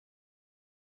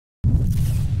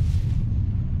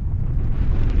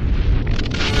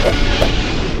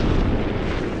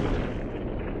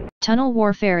Tunnel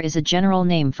warfare is a general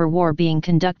name for war being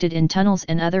conducted in tunnels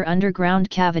and other underground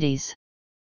cavities.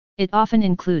 It often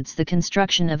includes the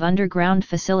construction of underground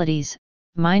facilities,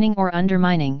 mining or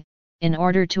undermining, in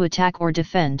order to attack or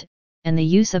defend, and the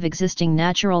use of existing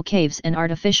natural caves and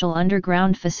artificial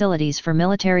underground facilities for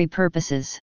military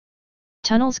purposes.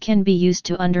 Tunnels can be used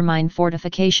to undermine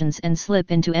fortifications and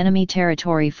slip into enemy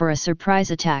territory for a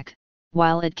surprise attack,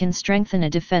 while it can strengthen a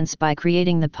defense by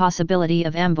creating the possibility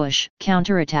of ambush,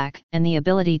 counterattack, and the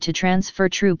ability to transfer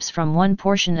troops from one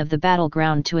portion of the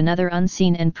battleground to another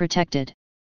unseen and protected.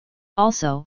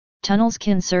 Also, tunnels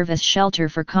can serve as shelter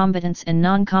for combatants and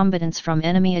non-combatants from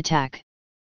enemy attack.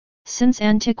 Since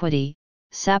antiquity,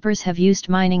 sappers have used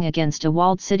mining against a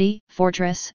walled city,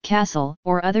 fortress, castle,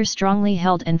 or other strongly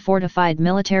held and fortified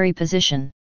military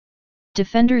position.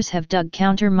 Defenders have dug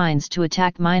counter mines to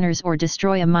attack miners or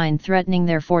destroy a mine threatening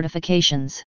their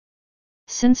fortifications.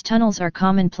 Since tunnels are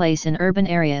commonplace in urban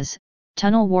areas,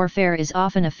 tunnel warfare is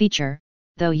often a feature,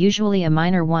 though usually a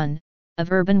minor one,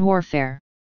 of urban warfare.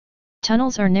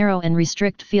 Tunnels are narrow and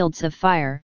restrict fields of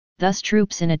fire, thus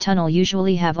troops in a tunnel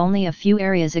usually have only a few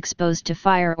areas exposed to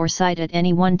fire or sight at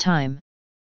any one time.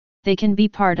 They can be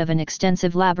part of an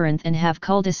extensive labyrinth and have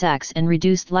cul-de-sacs and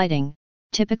reduced lighting,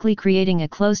 typically creating a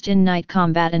closed-in night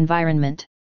combat environment.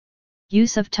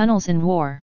 Use of tunnels in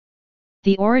war.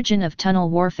 The origin of tunnel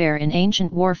warfare in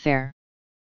ancient warfare.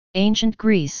 Ancient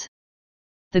Greece.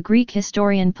 The Greek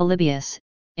historian Polybius,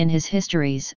 in his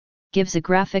histories, gives a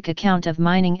graphic account of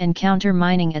mining and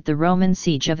counter-mining at the Roman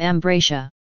siege of Ambracia.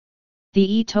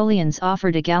 The Aetolians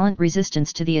offered a gallant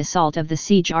resistance to the assault of the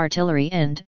siege artillery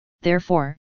and,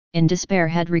 therefore, in despair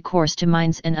had recourse to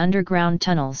mines and underground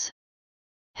tunnels.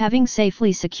 Having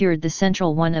safely secured the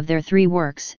central one of their three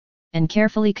works, and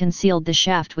carefully concealed the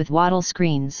shaft with wattle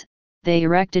screens, they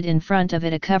erected in front of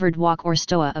it a covered walk or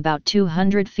stoa about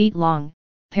 200 feet long,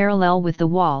 parallel with the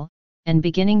wall, and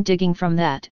beginning digging from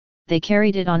that, they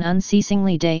carried it on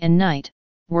unceasingly day and night,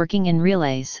 working in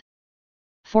relays.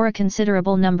 For a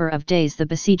considerable number of days the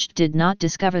besieged did not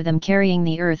discover them carrying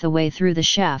the earth away through the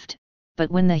shaft,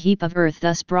 but when the heap of earth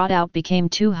thus brought out became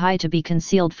too high to be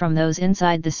concealed from those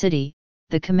inside the city,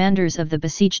 the commanders of the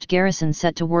besieged garrison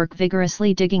set to work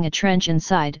vigorously digging a trench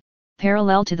inside,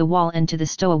 parallel to the wall and to the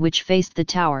stoa which faced the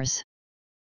towers.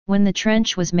 When the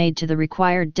trench was made to the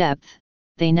required depth,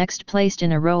 they next placed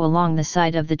in a row along the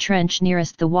side of the trench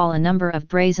nearest the wall a number of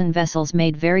brazen vessels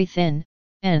made very thin,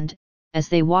 and, as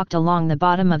they walked along the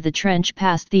bottom of the trench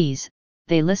past these,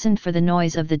 they listened for the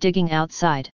noise of the digging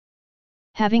outside.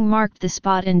 Having marked the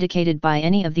spot indicated by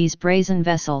any of these brazen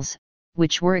vessels,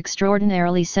 which were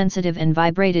extraordinarily sensitive and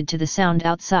vibrated to the sound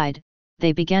outside,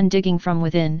 they began digging from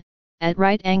within, at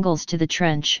right angles to the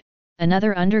trench,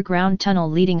 another underground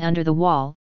tunnel leading under the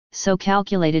wall, so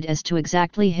calculated as to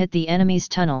exactly hit the enemy's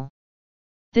tunnel.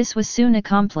 This was soon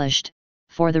accomplished,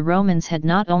 for the Romans had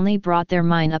not only brought their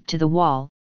mine up to the wall,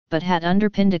 but had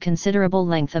underpinned a considerable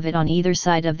length of it on either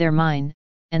side of their mine,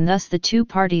 and thus the two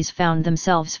parties found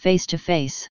themselves face to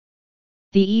face.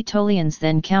 The Aetolians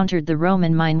then countered the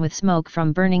Roman mine with smoke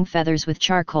from burning feathers with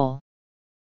charcoal.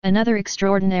 Another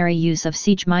extraordinary use of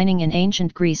siege mining in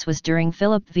ancient Greece was during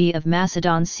Philip V of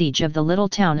Macedon's siege of the little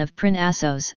town of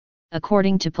Assos.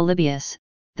 According to Polybius,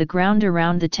 the ground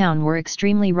around the town were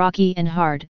extremely rocky and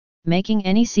hard, making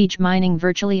any siege mining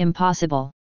virtually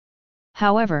impossible.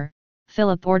 However,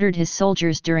 Philip ordered his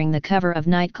soldiers during the cover of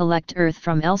night collect earth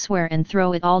from elsewhere and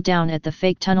throw it all down at the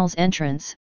fake tunnel's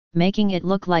entrance, making it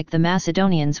look like the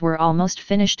Macedonians were almost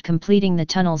finished completing the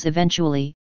tunnels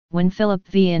eventually. When Philip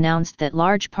V announced that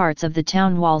large parts of the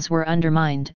town walls were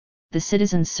undermined, the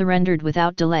citizens surrendered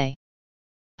without delay.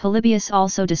 Polybius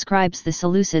also describes the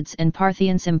Seleucids and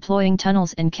Parthians employing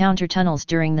tunnels and counter-tunnels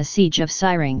during the siege of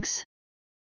Syrinx.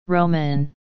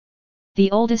 Roman.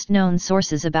 The oldest known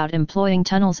sources about employing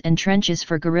tunnels and trenches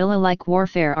for guerrilla-like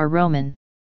warfare are Roman.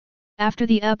 After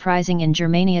the uprising in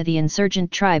Germania, the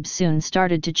insurgent tribes soon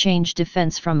started to change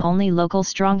defense from only local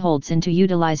strongholds into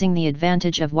utilizing the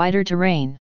advantage of wider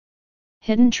terrain.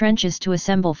 Hidden trenches to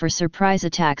assemble for surprise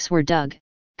attacks were dug,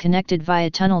 connected via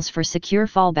tunnels for secure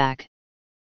fallback.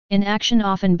 In action,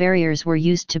 often barriers were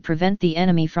used to prevent the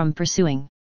enemy from pursuing.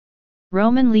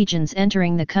 Roman legions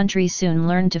entering the country soon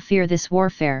learned to fear this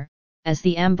warfare, as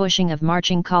the ambushing of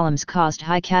marching columns caused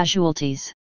high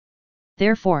casualties.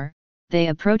 Therefore, they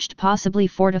approached possibly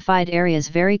fortified areas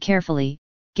very carefully,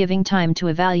 giving time to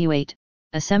evaluate,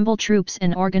 assemble troops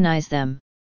and organize them.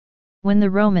 When the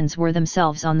Romans were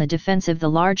themselves on the defensive, the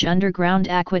large underground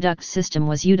aqueduct system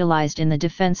was utilized in the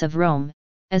defense of Rome,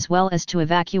 as well as to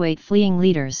evacuate fleeing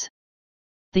leaders.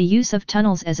 The use of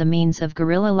tunnels as a means of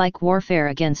guerrilla-like warfare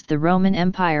against the Roman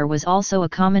Empire was also a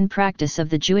common practice of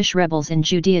the Jewish rebels in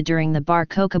Judea during the Bar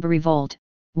Kokhba revolt,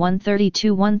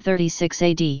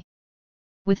 132–136 AD.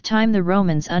 With time the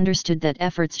Romans understood that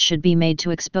efforts should be made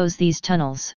to expose these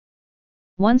tunnels.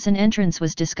 Once an entrance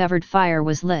was discovered, fire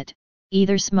was lit,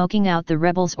 either smoking out the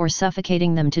rebels or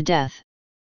suffocating them to death.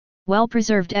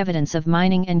 Well-preserved evidence of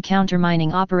mining and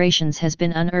countermining operations has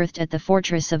been unearthed at the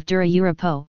fortress of Dura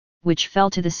Europo, which fell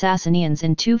to the Sassanians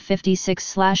in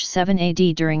 256–7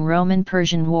 AD during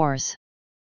Roman-Persian Wars.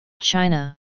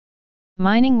 China.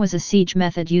 Mining was a siege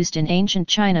method used in ancient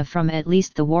China from at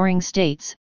least the Warring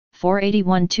States,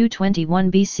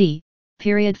 481–21 BC,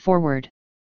 period forward.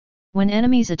 When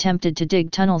enemies attempted to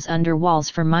dig tunnels under walls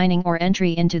for mining or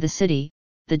entry into the city,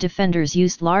 the defenders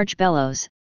used large bellows,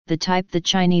 the type the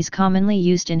Chinese commonly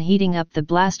used in heating up the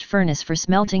blast furnace for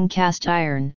smelting cast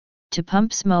iron, to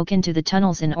pump smoke into the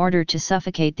tunnels in order to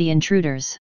suffocate the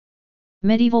intruders.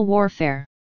 Medieval warfare.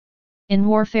 In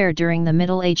warfare during the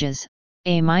Middle Ages,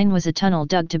 a mine was a tunnel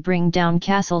dug to bring down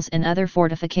castles and other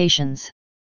fortifications.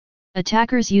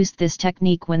 Attackers used this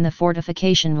technique when the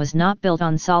fortification was not built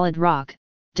on solid rock,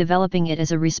 developing it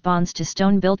as a response to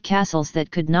stone-built castles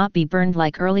that could not be burned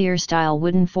like earlier-style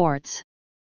wooden forts.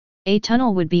 A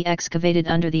tunnel would be excavated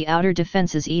under the outer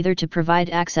defenses either to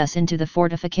provide access into the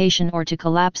fortification or to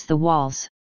collapse the walls.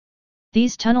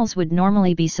 These tunnels would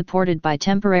normally be supported by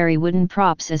temporary wooden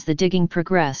props as the digging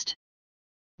progressed.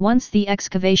 Once the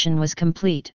excavation was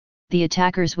complete, the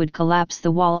attackers would collapse the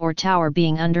wall or tower,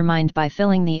 being undermined by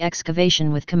filling the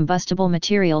excavation with combustible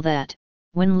material that,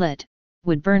 when lit,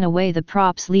 would burn away the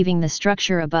props, leaving the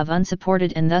structure above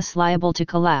unsupported and thus liable to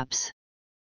collapse.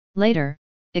 Later,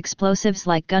 explosives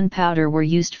like gunpowder were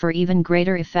used for even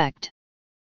greater effect.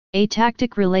 A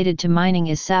tactic related to mining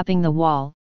is sapping the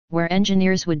wall, where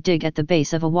engineers would dig at the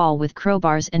base of a wall with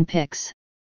crowbars and picks.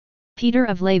 Peter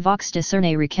of Les Vaux de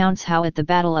Cernay recounts how at the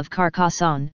Battle of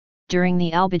Carcassonne, during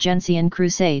the Albigensian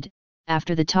Crusade,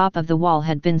 after the top of the wall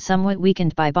had been somewhat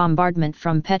weakened by bombardment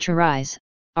from Petrarese,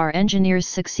 our engineers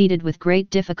succeeded with great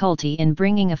difficulty in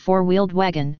bringing a four-wheeled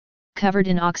wagon, covered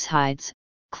in ox hides,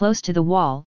 close to the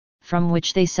wall, from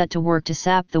which they set to work to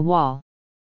sap the wall.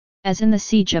 As in the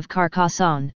siege of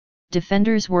Carcassonne,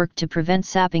 defenders worked to prevent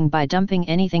sapping by dumping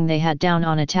anything they had down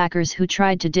on attackers who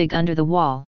tried to dig under the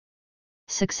wall.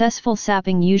 Successful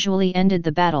sapping usually ended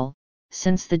the battle,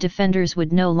 since the defenders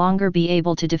would no longer be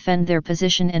able to defend their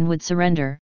position and would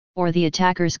surrender, or the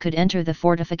attackers could enter the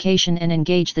fortification and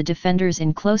engage the defenders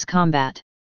in close combat.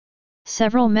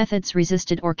 Several methods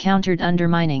resisted or countered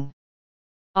undermining.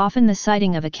 Often the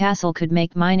siting of a castle could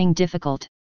make mining difficult.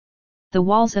 The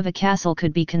walls of a castle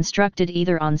could be constructed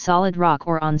either on solid rock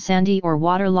or on sandy or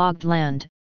waterlogged land,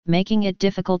 making it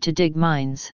difficult to dig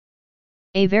mines.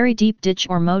 A very deep ditch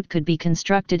or moat could be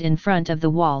constructed in front of the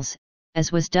walls,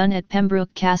 as was done at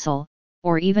Pembroke Castle,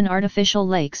 or even artificial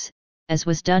lakes, as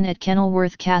was done at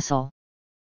Kenilworth Castle.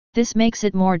 This makes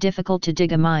it more difficult to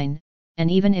dig a mine,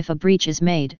 and even if a breach is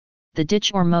made, the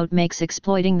ditch or moat makes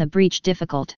exploiting the breach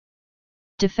difficult.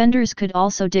 Defenders could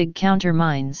also dig counter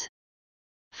mines.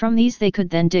 From these they could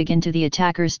then dig into the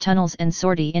attackers' tunnels and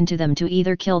sortie into them to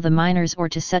either kill the miners or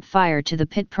to set fire to the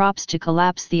pit props to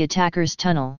collapse the attackers'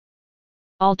 tunnel.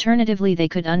 Alternatively, they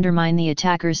could undermine the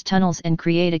attackers' tunnels and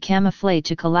create a camouflage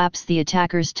to collapse the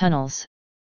attackers' tunnels.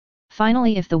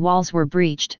 Finally, if the walls were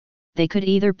breached, they could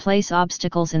either place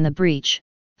obstacles in the breach,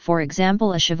 for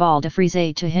example a cheval de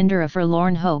frise to hinder a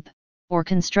forlorn hope, or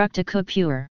construct a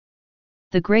coupure.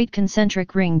 The great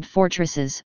concentric ringed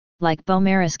fortresses, like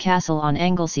Beaumaris Castle on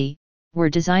Anglesey, were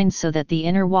designed so that the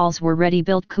inner walls were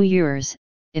ready-built coupures.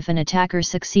 If an attacker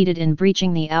succeeded in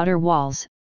breaching the outer walls,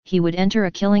 he would enter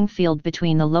a killing field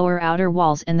between the lower outer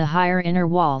walls and the higher inner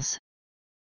walls.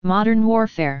 Modern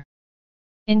warfare.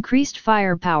 Increased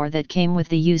firepower that came with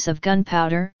the use of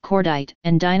gunpowder, cordite,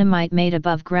 and dynamite made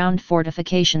above-ground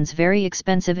fortifications very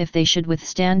expensive if they should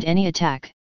withstand any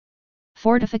attack.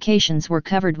 Fortifications were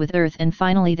covered with earth and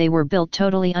finally they were built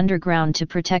totally underground to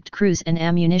protect crews and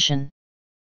ammunition.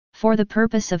 For the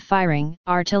purpose of firing,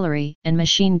 artillery and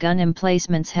machine gun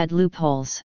emplacements had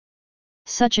loopholes.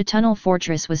 Such a tunnel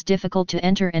fortress was difficult to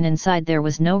enter and inside there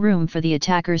was no room for the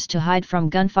attackers to hide from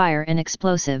gunfire and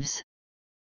explosives.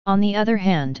 On the other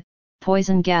hand,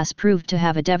 poison gas proved to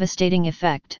have a devastating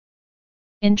effect.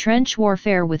 In trench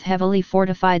warfare with heavily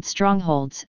fortified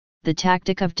strongholds, the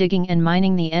tactic of digging and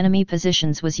mining the enemy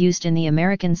positions was used in the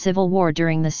American Civil War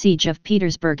during the Siege of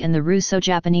Petersburg and the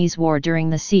Russo-Japanese War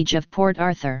during the Siege of Port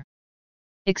Arthur.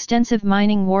 Extensive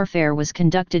mining warfare was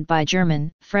conducted by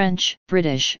German, French,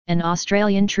 British, and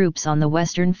Australian troops on the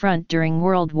Western Front during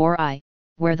World War I,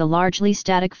 where the largely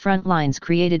static front lines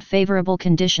created favorable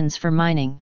conditions for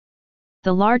mining.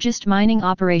 The largest mining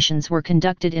operations were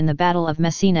conducted in the Battle of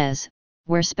Messines,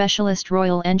 where specialist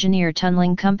Royal Engineer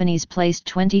tunneling companies placed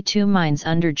 22 mines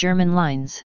under German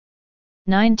lines.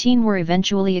 19 were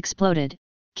eventually exploded,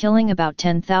 killing about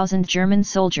 10,000 German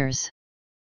soldiers.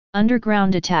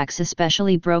 Underground attacks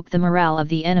especially broke the morale of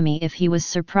the enemy if he was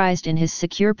surprised in his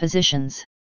secure positions.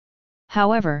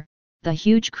 However, the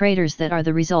huge craters that are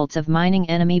the results of mining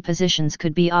enemy positions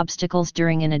could be obstacles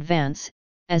during an advance,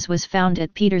 as was found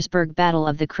at Petersburg Battle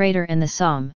of the Crater and the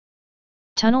Somme.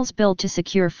 Tunnels built to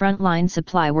secure front-line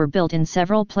supply were built in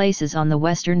several places on the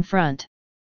Western Front.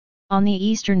 On the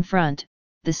Eastern Front,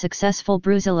 the successful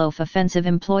Brusilov offensive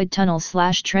employed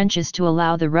tunnels/trenches to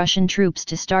allow the Russian troops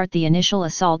to start the initial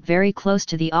assault very close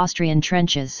to the Austrian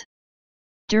trenches.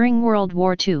 During World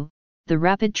War II, the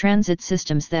rapid transit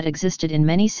systems that existed in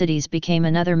many cities became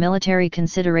another military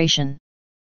consideration.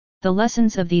 The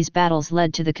lessons of these battles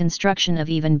led to the construction of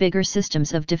even bigger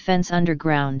systems of defense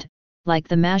underground, like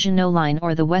the Maginot Line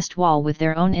or the West Wall with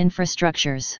their own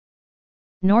infrastructures.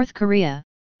 North Korea,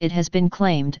 it has been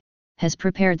claimed, has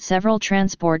prepared several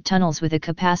transport tunnels with a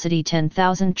capacity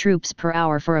 10,000 troops per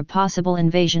hour for a possible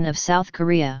invasion of South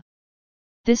Korea.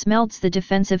 This melds the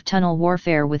defensive tunnel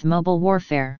warfare with mobile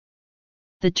warfare.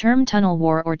 The term tunnel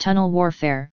war or tunnel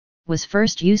warfare was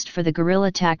first used for the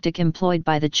guerrilla tactic employed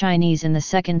by the Chinese in the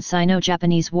Second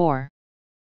Sino-Japanese War.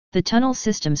 The tunnel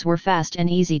systems were fast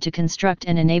and easy to construct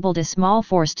and enabled a small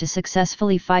force to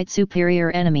successfully fight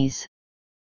superior enemies.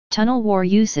 Tunnel war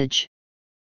usage.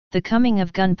 The coming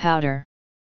of gunpowder.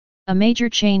 A major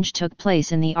change took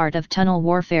place in the art of tunnel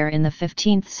warfare in the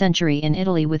 15th century in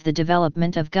Italy with the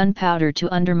development of gunpowder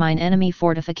to undermine enemy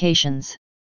fortifications.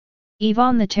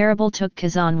 Ivan the Terrible took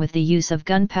Kazan with the use of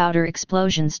gunpowder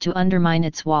explosions to undermine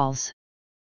its walls.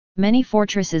 Many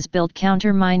fortresses built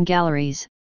counter-mine galleries,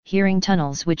 hearing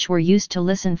tunnels which were used to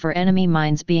listen for enemy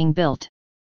mines being built.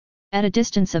 At a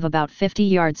distance of about 50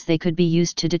 yards they could be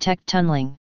used to detect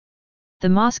tunneling. The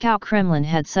Moscow Kremlin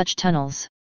had such tunnels.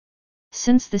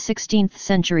 Since the 16th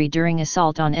century during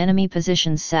assault on enemy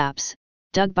positions saps,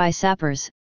 dug by sappers,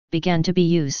 began to be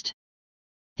used.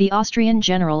 The Austrian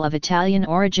general of Italian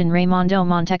origin Raimondo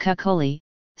Montecuccoli,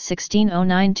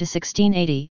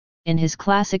 1609–1680, in his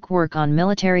classic work on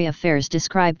military affairs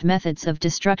described methods of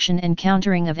destruction and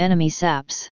countering of enemy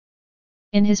saps.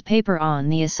 In his paper on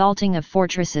the assaulting of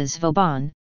fortresses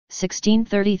Vauban,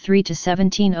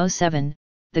 1633–1707,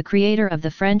 the creator of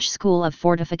the French school of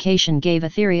fortification gave a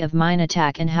theory of mine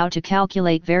attack and how to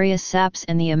calculate various saps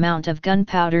and the amount of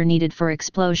gunpowder needed for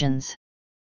explosions.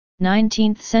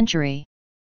 19th century.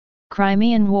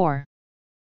 Crimean War.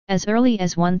 As early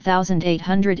as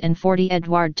 1840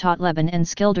 Eduard Tautleben and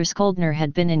Skilder Skoldner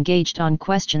had been engaged on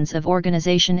questions of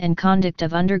organization and conduct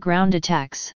of underground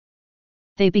attacks.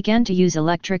 They began to use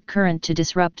electric current to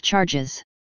disrupt charges.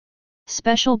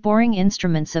 Special boring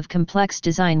instruments of complex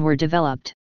design were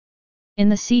developed. In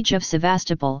the Siege of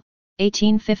Sevastopol,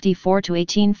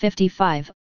 1854–1855,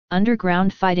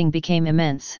 underground fighting became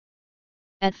immense.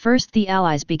 At first the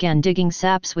Allies began digging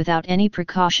saps without any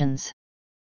precautions.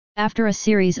 After a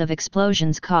series of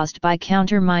explosions caused by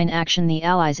counter-mine action, the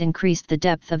Allies increased the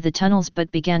depth of the tunnels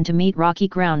but began to meet rocky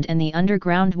ground and the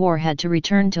underground war had to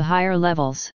return to higher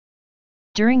levels.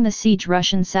 During the siege,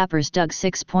 Russian sappers dug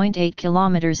 6.8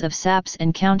 kilometers of saps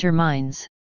and counter-mines.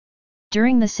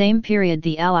 During the same period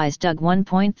the Allies dug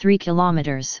 1.3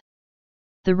 kilometers.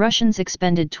 The Russians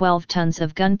expended 12 tons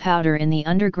of gunpowder in the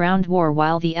underground war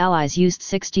while the Allies used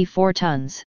 64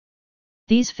 tons.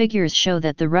 These figures show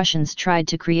that the Russians tried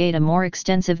to create a more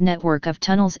extensive network of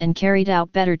tunnels and carried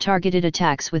out better targeted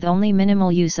attacks with only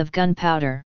minimal use of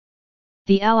gunpowder.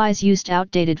 The Allies used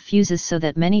outdated fuses so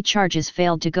that many charges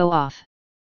failed to go off.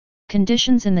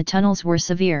 Conditions in the tunnels were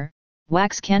severe,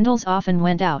 wax candles often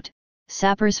went out,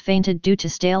 sappers fainted due to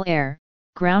stale air,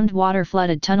 groundwater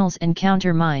flooded tunnels and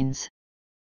counter-mines.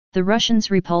 The Russians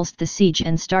repulsed the siege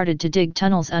and started to dig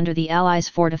tunnels under the Allies'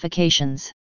 fortifications.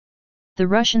 The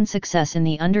Russian success in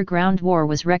the underground war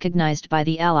was recognized by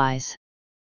the Allies.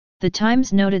 The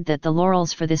Times noted that the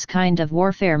laurels for this kind of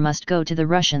warfare must go to the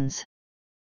Russians.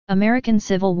 American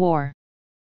Civil War.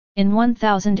 In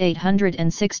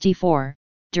 1864,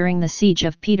 during the siege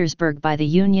of Petersburg by the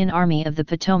Union Army of the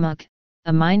Potomac,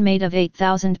 a mine made of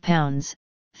 8,000 pounds,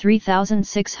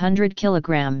 3,600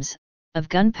 kilograms, of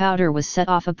gunpowder was set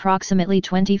off approximately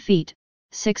 20 feet,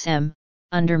 6 m,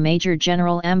 under Major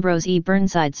General Ambrose E.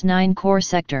 Burnside's 9-Corps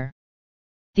sector.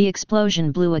 The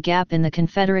explosion blew a gap in the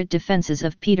Confederate defenses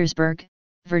of Petersburg,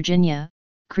 Virginia,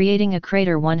 creating a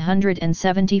crater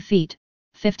 170 feet,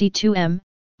 52 m,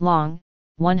 long,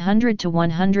 100 to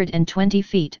 120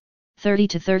 feet, 30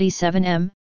 to 37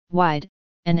 m, wide,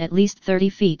 and at least 30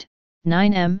 feet,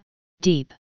 9 m,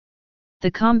 deep. The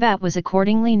combat was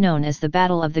accordingly known as the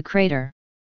Battle of the Crater.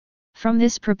 From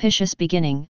this propitious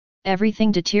beginning,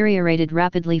 everything deteriorated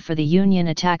rapidly for the Union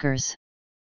attackers.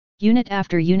 Unit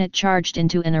after unit charged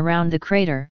into and around the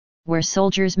crater, where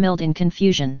soldiers milled in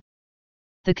confusion.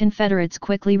 The Confederates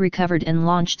quickly recovered and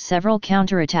launched several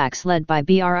counterattacks led by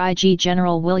Brig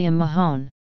General William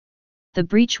Mahone. The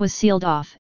breach was sealed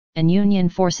off, and Union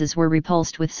forces were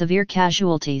repulsed with severe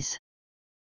casualties.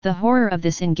 The horror of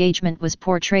this engagement was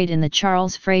portrayed in the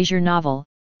Charles Fraser novel,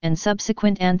 and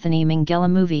subsequent Anthony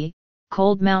Minghella movie,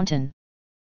 Cold Mountain.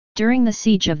 During the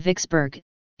siege of Vicksburg,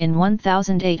 in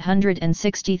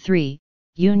 1863,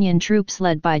 Union troops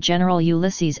led by General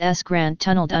Ulysses S. Grant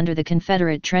tunneled under the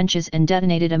Confederate trenches and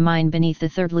detonated a mine beneath the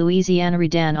 3rd Louisiana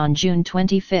Redan on June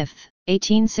 25,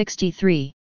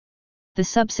 1863. The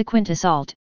subsequent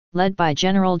assault, led by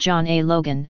General John A.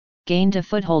 Logan, gained a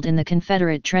foothold in the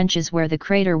Confederate trenches where the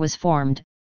crater was formed,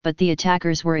 but the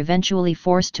attackers were eventually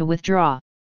forced to withdraw.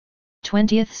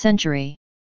 20th century.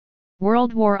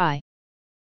 World War I.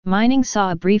 Mining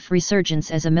saw a brief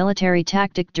resurgence as a military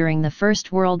tactic during the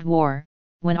First World War,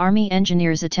 when Army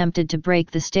engineers attempted to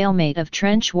break the stalemate of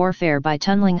trench warfare by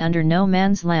tunneling under no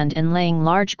man's land and laying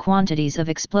large quantities of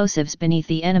explosives beneath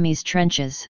the enemy's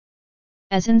trenches.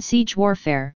 As in siege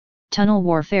warfare, tunnel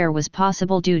warfare was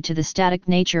possible due to the static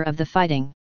nature of the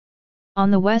fighting.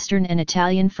 On the Western and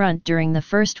Italian front during the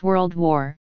First World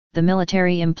War, the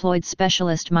military employed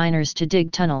specialist miners to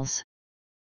dig tunnels.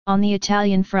 On the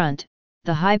Italian front,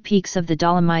 the high peaks of the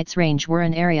Dolomites Range were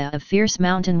an area of fierce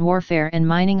mountain warfare and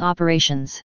mining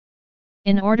operations.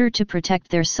 In order to protect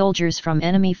their soldiers from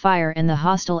enemy fire and the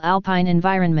hostile alpine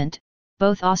environment,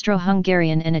 both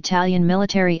Austro-Hungarian and Italian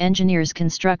military engineers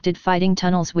constructed fighting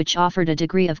tunnels which offered a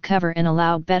degree of cover and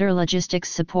allowed better logistics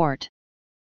support.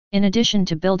 In addition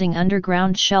to building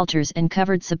underground shelters and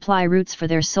covered supply routes for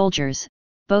their soldiers,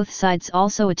 both sides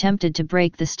also attempted to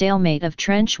break the stalemate of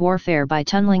trench warfare by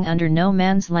tunneling under no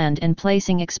man's land and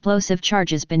placing explosive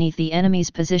charges beneath the enemy's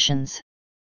positions.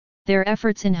 Their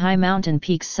efforts in high mountain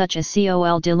peaks such as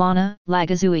Col de Lana,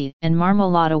 Lagazui, and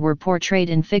Marmolada were portrayed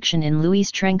in fiction in Louis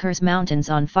Trenker's Mountains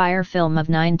on Fire film of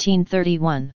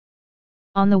 1931.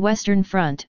 On the Western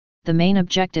Front, the main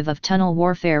objective of tunnel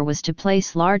warfare was to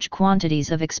place large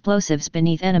quantities of explosives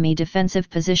beneath enemy defensive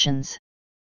positions.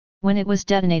 When it was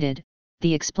detonated,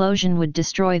 the explosion would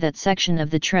destroy that section of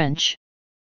the trench.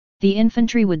 The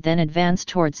infantry would then advance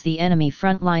towards the enemy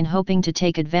front line hoping to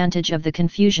take advantage of the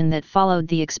confusion that followed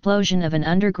the explosion of an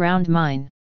underground mine.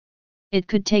 It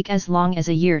could take as long as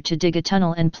a year to dig a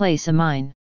tunnel and place a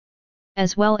mine.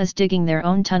 As well as digging their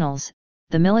own tunnels,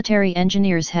 the military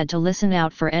engineers had to listen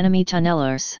out for enemy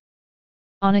tunnelers.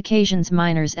 On occasions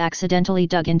miners accidentally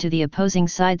dug into the opposing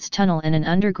side's tunnel and an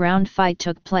underground fight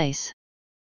took place.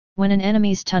 When an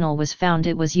enemy's tunnel was found,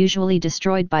 it was usually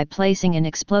destroyed by placing an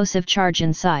explosive charge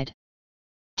inside.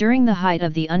 During the height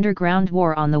of the Underground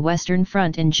War on the Western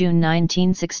Front in June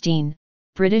 1916,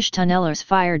 British tunnellers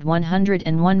fired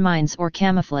 101 mines or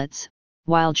camouflets,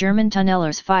 while German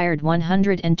tunnellers fired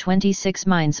 126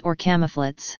 mines or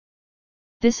camouflets.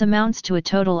 This amounts to a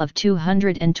total of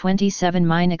 227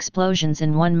 mine explosions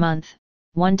in 1 month,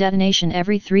 one detonation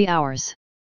every 3 hours.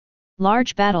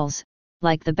 Large battles,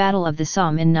 like the Battle of the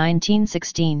Somme in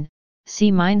 1916,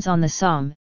 sea mines on the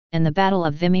Somme, and the Battle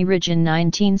of Vimy Ridge in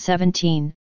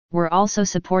 1917, were also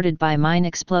supported by mine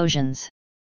explosions.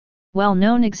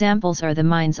 Well-known examples are the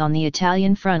mines on the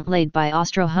Italian front laid by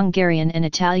Austro-Hungarian and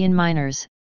Italian miners,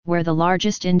 where the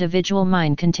largest individual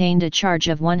mine contained a charge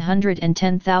of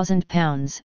 110,000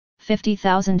 pounds,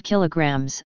 50,000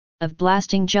 kilograms, of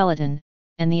blasting gelatin,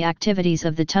 and the activities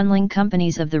of the tunneling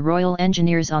companies of the Royal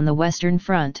Engineers on the Western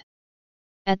Front.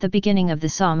 At the beginning of the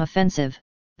Somme offensive,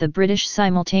 the British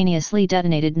simultaneously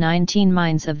detonated 19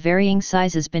 mines of varying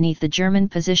sizes beneath the German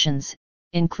positions,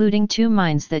 including 2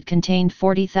 mines that contained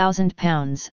 40,000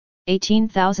 pounds,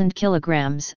 18,000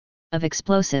 kilograms, of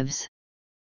explosives.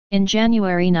 In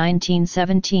January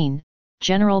 1917,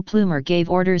 General Plumer gave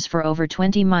orders for over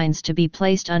 20 mines to be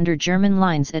placed under German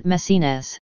lines at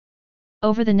Messines.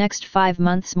 Over the next 5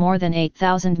 months more than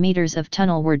 8,000 meters of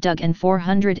tunnel were dug and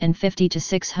 450 to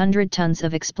 600 tons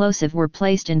of explosive were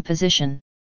placed in position.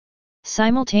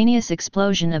 Simultaneous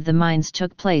explosion of the mines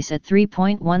took place at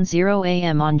 3:10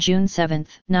 a.m. on June 7,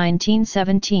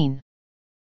 1917.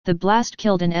 The blast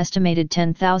killed an estimated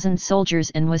 10,000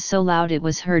 soldiers and was so loud it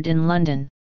was heard in London.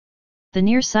 The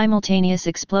near-simultaneous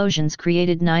explosions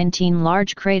created 19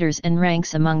 large craters and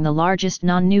ranks among the largest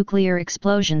non-nuclear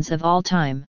explosions of all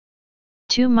time.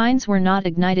 2 mines were not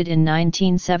ignited in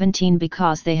 1917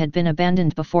 because they had been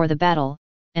abandoned before the battle,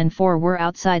 and 4 were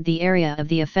outside the area of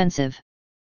the offensive.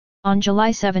 On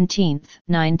July 17,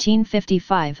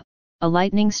 1955, a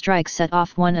lightning strike set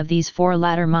off one of these 4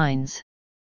 latter mines.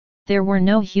 There were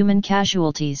no human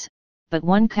casualties, but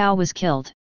 1 cow was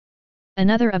killed.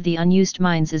 Another of the unused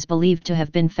mines is believed to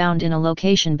have been found in a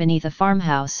location beneath a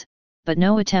farmhouse, but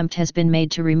no attempt has been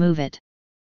made to remove it.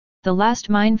 The last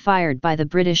mine fired by the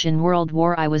British in World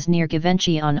War I was near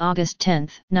Givenchy on August 10,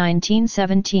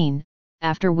 1917,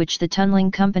 after which the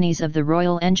tunnelling companies of the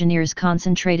Royal Engineers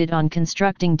concentrated on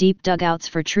constructing deep dugouts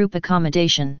for troop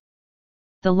accommodation.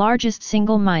 The largest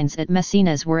single mines at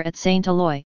Messines were at St.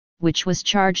 Aloy, which was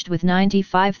charged with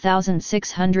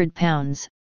 95,600 pounds,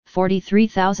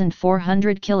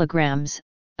 43,400 kilograms,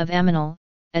 of ammonal,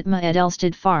 at Ma at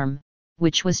Elstead Farm,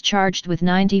 which was charged with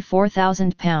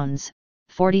 94,000 pounds,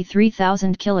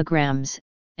 43,000 kilograms,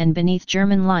 and beneath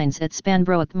German lines at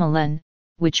Spanbroek Molen,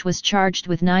 which was charged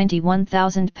with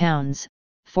 91,000 pounds,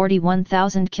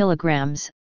 41,000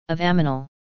 kilograms, of ammonal.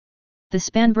 The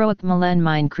Spanbroek Molen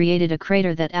mine created a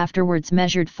crater that afterwards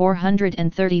measured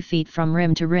 430 feet from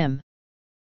rim to rim.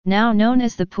 Now known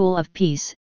as the Pool of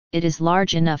Peace, it is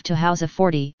large enough to house a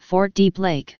 40-foot-deep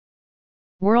lake.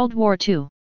 World War II.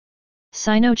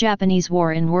 Sino-Japanese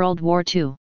War. In World War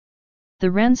II, the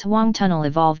Renzhuang Tunnel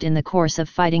evolved in the course of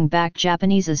fighting back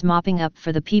Japanese's mopping up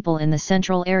for the people in the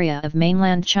central area of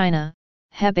mainland China,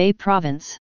 Hebei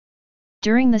Province.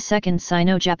 During the Second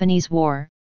Sino-Japanese War,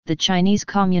 the Chinese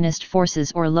Communist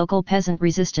forces or local peasant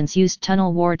resistance used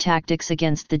tunnel war tactics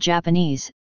against the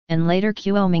Japanese, and later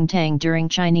Kuomintang during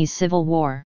Chinese Civil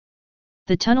War.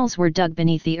 The tunnels were dug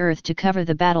beneath the earth to cover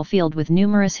the battlefield with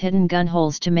numerous hidden gun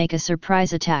holes to make a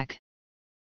surprise attack.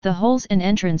 The holes and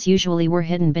entrance usually were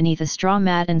hidden beneath a straw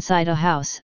mat inside a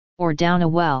house, or down a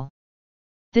well.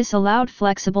 This allowed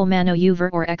flexible maneuver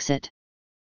or exit.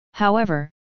 However,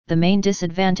 the main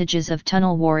disadvantages of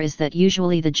tunnel war is that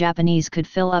usually the Japanese could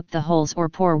fill up the holes or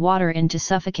pour water in to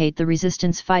suffocate the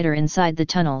resistance fighter inside the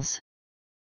tunnels.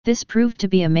 This proved to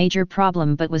be a major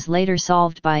problem but was later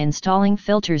solved by installing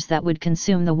filters that would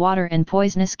consume the water and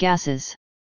poisonous gases.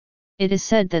 It is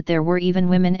said that there were even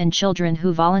women and children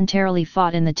who voluntarily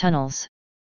fought in the tunnels.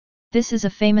 This is a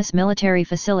famous military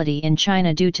facility in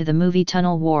China due to the movie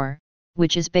Tunnel War,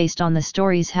 which is based on the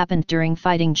stories happened during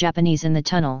fighting Japanese in the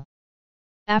tunnel.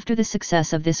 After the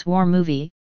success of this war movie,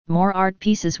 more art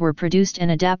pieces were produced and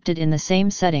adapted in the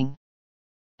same setting.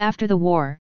 After the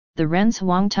war, the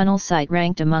Renzhuang Tunnel site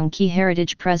ranked among key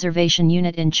heritage preservation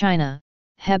unit in China,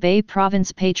 Hebei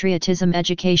Province Patriotism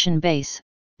Education Base,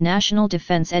 National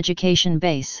Defense Education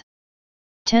Base.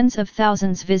 Tens of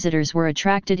thousands visitors were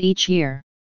attracted each year.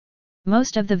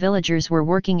 Most of the villagers were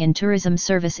working in tourism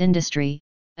service industry,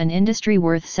 an industry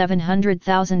worth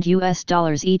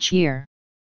 $700,000 each year.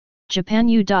 Japan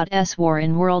U.S. War.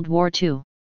 In World War II,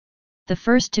 the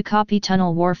first to copy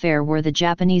tunnel warfare were the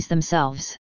Japanese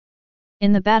themselves.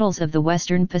 In the battles of the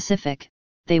Western Pacific,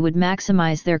 they would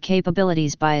maximize their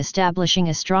capabilities by establishing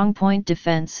a strong point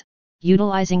defense,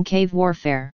 utilizing cave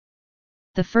warfare.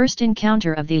 The first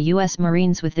encounter of the U.S.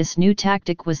 Marines with this new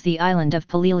tactic was the island of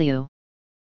Peleliu.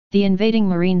 The invading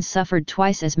Marines suffered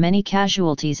twice as many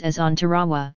casualties as on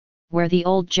Tarawa, where the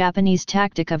old Japanese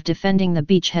tactic of defending the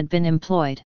beach had been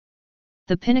employed.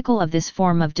 The pinnacle of this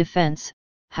form of defense,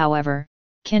 however,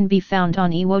 can be found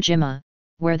on Iwo Jima,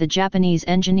 where the Japanese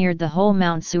engineered the whole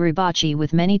Mount Suribachi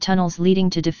with many tunnels leading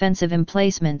to defensive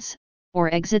emplacements,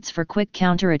 or exits for quick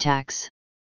counterattacks.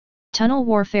 Tunnel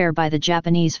warfare by the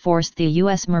Japanese forced the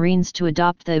U.S. Marines to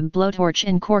adopt the blowtorch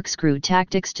and corkscrew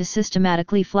tactics to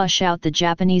systematically flush out the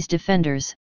Japanese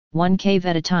defenders, one cave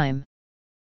at a time.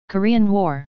 Korean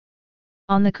War.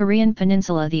 On the Korean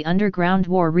Peninsula, the underground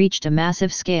war reached a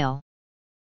massive scale.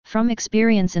 From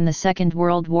experience in the Second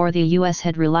World War, the U.S.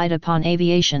 had relied upon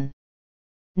aviation.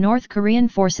 North Korean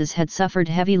forces had suffered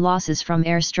heavy losses from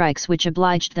airstrikes which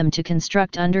obliged them to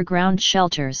construct underground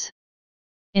shelters.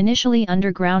 Initially,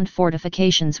 underground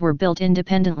fortifications were built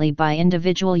independently by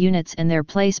individual units and their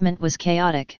placement was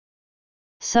chaotic.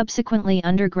 Subsequently,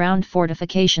 underground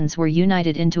fortifications were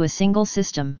united into a single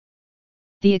system.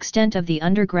 The extent of the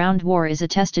underground war is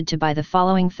attested to by the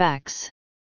following facts.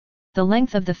 The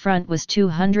length of the front was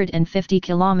 250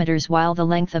 kilometers while the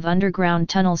length of underground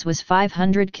tunnels was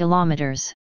 500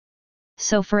 kilometers.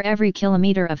 So for every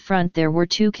kilometer of front there were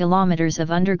 2 kilometers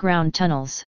of underground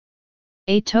tunnels.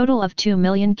 A total of 2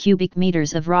 million cubic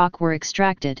meters of rock were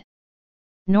extracted.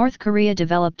 North Korea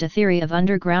developed a theory of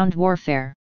underground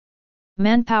warfare.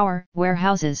 Manpower,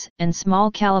 warehouses, and small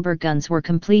caliber guns were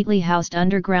completely housed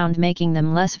underground, making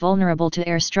them less vulnerable to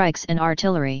airstrikes and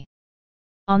artillery.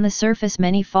 On the surface,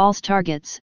 many false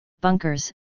targets,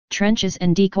 bunkers, trenches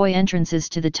and decoy entrances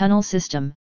to the tunnel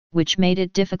system, which made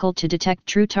it difficult to detect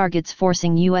true targets,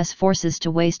 forcing U.S. forces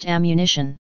to waste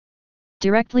ammunition.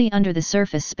 Directly under the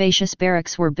surface, spacious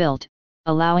barracks were built,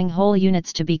 allowing whole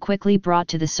units to be quickly brought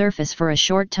to the surface for a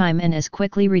short time and as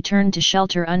quickly returned to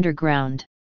shelter underground.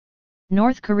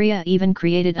 North Korea even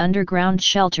created underground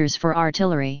shelters for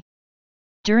artillery.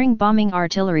 During bombing,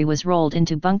 artillery was rolled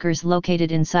into bunkers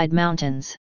located inside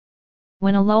mountains.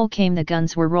 When a lull came, the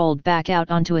guns were rolled back out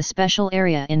onto a special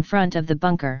area in front of the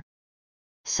bunker.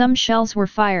 Some shells were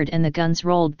fired and the guns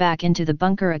rolled back into the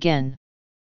bunker again.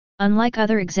 Unlike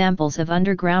other examples of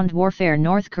underground warfare,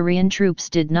 North Korean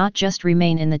troops did not just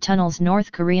remain in the tunnels.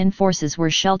 North Korean forces were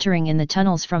sheltering in the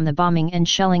tunnels from the bombing and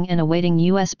shelling and awaiting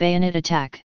U.S. bayonet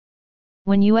attack.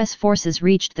 When U.S. forces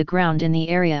reached the ground in the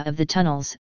area of the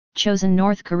tunnels, chosen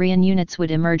North Korean units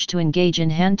would emerge to engage in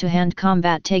hand-to-hand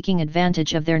combat, taking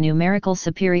advantage of their numerical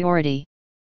superiority.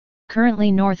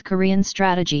 Currently, North Korean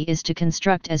strategy is to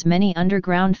construct as many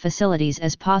underground facilities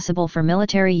as possible for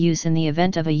military use in the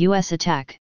event of a U.S.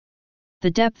 attack.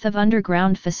 The depth of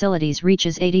underground facilities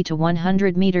reaches 80 to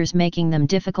 100 meters, making them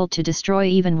difficult to destroy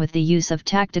even with the use of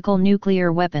tactical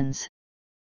nuclear weapons.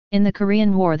 In the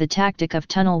Korean War, the tactic of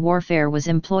tunnel warfare was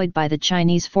employed by the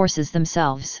Chinese forces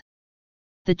themselves.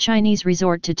 The Chinese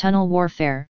resort to tunnel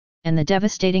warfare, and the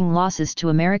devastating losses to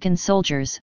American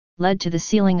soldiers, led to the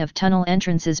sealing of tunnel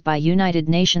entrances by United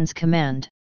Nations Command.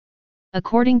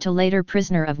 According to later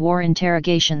prisoner of war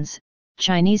interrogations,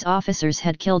 Chinese officers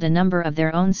had killed a number of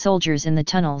their own soldiers in the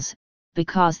tunnels,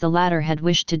 because the latter had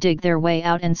wished to dig their way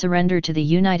out and surrender to the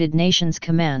United Nations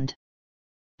Command.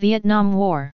 Vietnam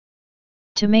War.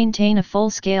 To maintain a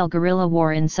full-scale guerrilla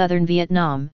war in southern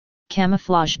Vietnam,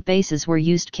 camouflaged bases were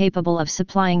used capable of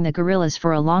supplying the guerrillas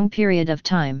for a long period of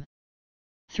time.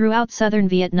 Throughout southern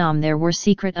Vietnam there were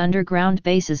secret underground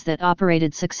bases that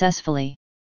operated successfully.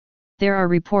 There are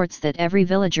reports that every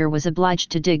villager was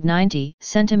obliged to dig 90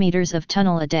 centimeters of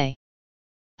tunnel a day.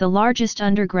 The largest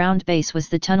underground base was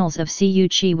the tunnels of Cu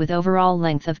Chi with overall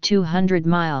length of 200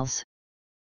 miles.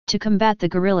 To combat the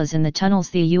guerrillas in the tunnels,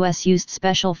 the U.S. used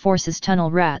Special Forces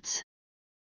tunnel rats.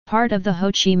 Part of the Ho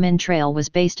Chi Minh Trail was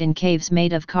based in caves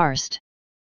made of karst.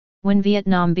 When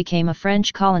Vietnam became a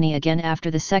French colony again after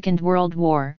the Second World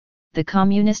War, the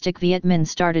communistic Viet Minh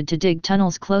started to dig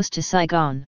tunnels close to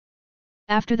Saigon.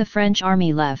 After the French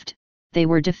army left, they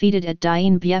were defeated at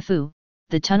Dien Bien Phu.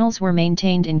 The tunnels were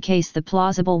maintained in case the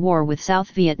plausible war with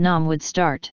South Vietnam would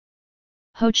start.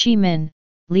 Ho Chi Minh,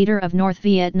 leader of North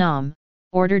Vietnam,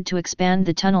 ordered to expand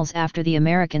the tunnels after the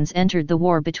Americans entered the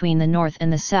war between the North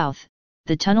and the South.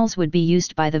 The tunnels would be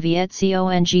used by the Viet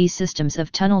Cong. Systems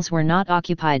of tunnels were not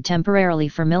occupied temporarily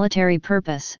for military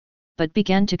purpose, but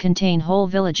began to contain whole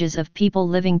villages of people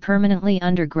living permanently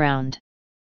underground.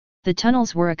 The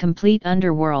tunnels were a complete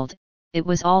underworld. It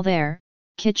was all there: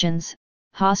 kitchens,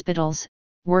 hospitals,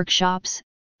 workshops,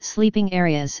 sleeping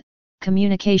areas,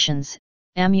 communications,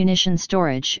 ammunition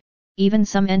storage, even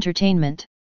some entertainment.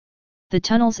 The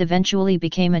tunnels eventually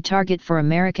became a target for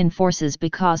American forces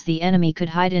because the enemy could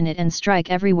hide in it and strike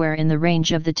everywhere in the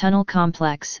range of the tunnel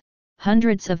complex,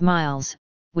 hundreds of miles,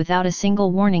 without a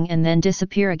single warning and then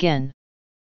disappear again.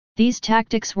 These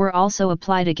tactics were also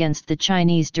applied against the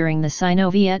Chinese during the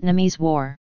Sino-Vietnamese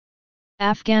War.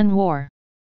 Afghan War.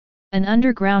 An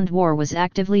underground war was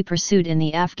actively pursued in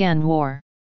the Afghan War.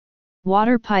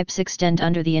 Water pipes extend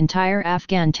under the entire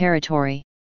Afghan territory.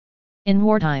 In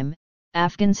wartime,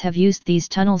 Afghans have used these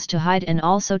tunnels to hide and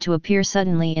also to appear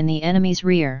suddenly in the enemy's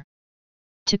rear.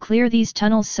 To clear these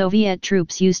tunnels, Soviet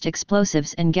troops used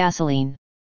explosives and gasoline.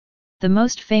 The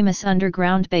most famous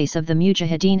underground base of the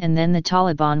Mujahideen and then the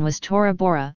Taliban was Tora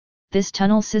Bora. This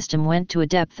tunnel system went to a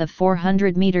depth of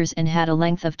 400 meters and had a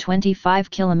length of 25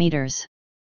 kilometers.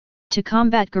 To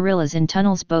combat guerrillas in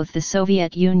tunnels, both the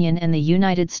Soviet Union and the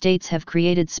United States have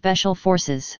created special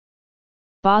forces.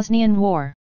 Bosnian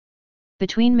War.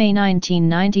 Between May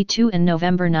 1992 and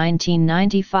November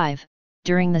 1995,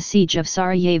 during the siege of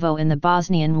Sarajevo in the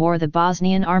Bosnian War, the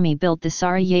Bosnian army built the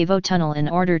Sarajevo Tunnel in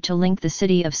order to link the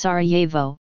city of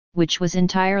Sarajevo, which was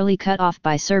entirely cut off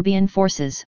by Serbian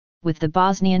forces, with the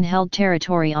Bosnian-held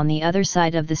territory on the other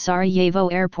side of the Sarajevo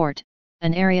airport,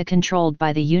 an area controlled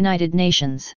by the United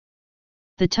Nations.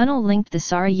 The tunnel linked the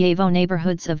Sarajevo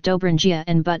neighborhoods of Dobrinja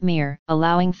and Butmir,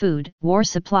 allowing food, war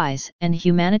supplies, and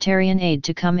humanitarian aid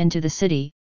to come into the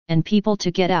city, and people to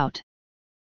get out.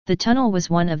 The tunnel was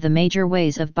one of the major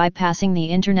ways of bypassing the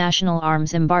international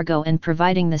arms embargo and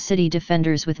providing the city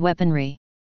defenders with weaponry.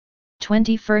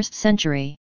 21st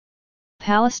century.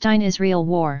 Palestine-Israel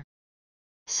War.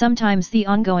 Sometimes the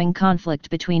ongoing conflict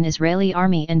between Israeli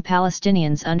army and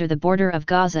Palestinians under the border of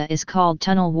Gaza is called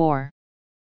tunnel war.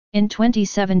 In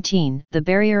 2017, the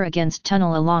barrier against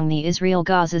tunnel along the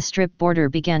Israel-Gaza Strip border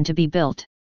began to be built.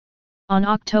 On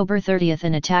October 30,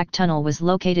 an attack tunnel was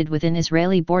located within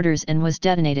Israeli borders and was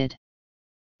detonated.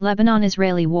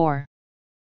 Lebanon-Israeli war.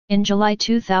 In July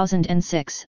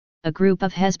 2006, a group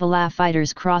of Hezbollah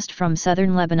fighters crossed from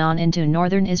southern Lebanon into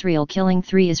northern Israel, killing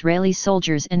 3 Israeli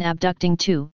soldiers and abducting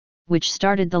 2, which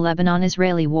started the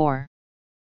Lebanon-Israeli war.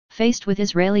 Faced with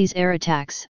Israelis' air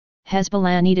attacks,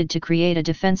 Hezbollah needed to create a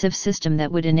defensive system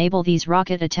that would enable these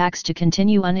rocket attacks to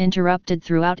continue uninterrupted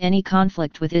throughout any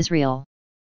conflict with Israel.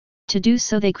 To do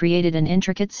so, they created an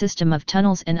intricate system of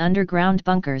tunnels and underground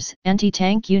bunkers,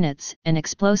 anti-tank units, and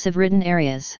explosive-ridden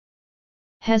areas.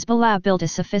 Hezbollah built a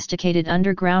sophisticated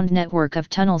underground network of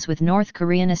tunnels with North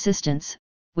Korean assistance,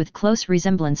 with close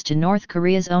resemblance to North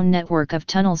Korea's own network of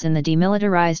tunnels in the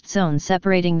demilitarized zone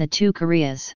separating the two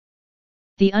Koreas.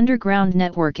 The underground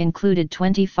network included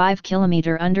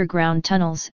 25-kilometer underground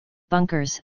tunnels,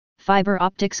 bunkers, fiber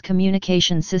optics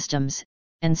communication systems,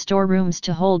 and storerooms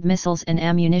to hold missiles and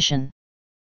ammunition.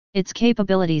 Its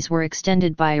capabilities were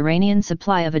extended by Iranian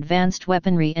supply of advanced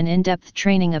weaponry and in-depth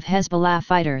training of Hezbollah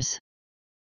fighters.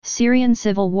 Syrian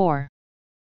Civil War.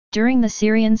 During the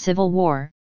Syrian Civil War,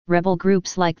 rebel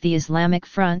groups like the Islamic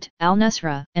Front,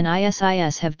 al-Nusra, and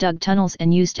ISIS have dug tunnels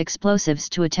and used explosives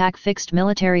to attack fixed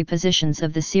military positions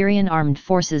of the Syrian armed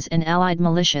forces and allied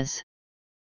militias.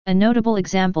 A notable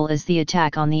example is the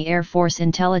attack on the Air Force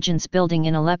Intelligence Building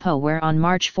in Aleppo, where on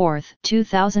March 4,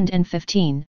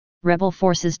 2015, rebel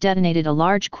forces detonated a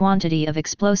large quantity of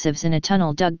explosives in a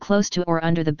tunnel dug close to or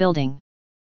under the building.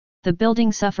 The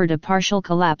building suffered a partial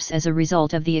collapse as a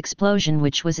result of the explosion,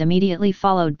 which was immediately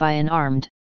followed by an armed.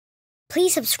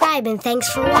 Please subscribe and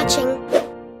thanks for watching.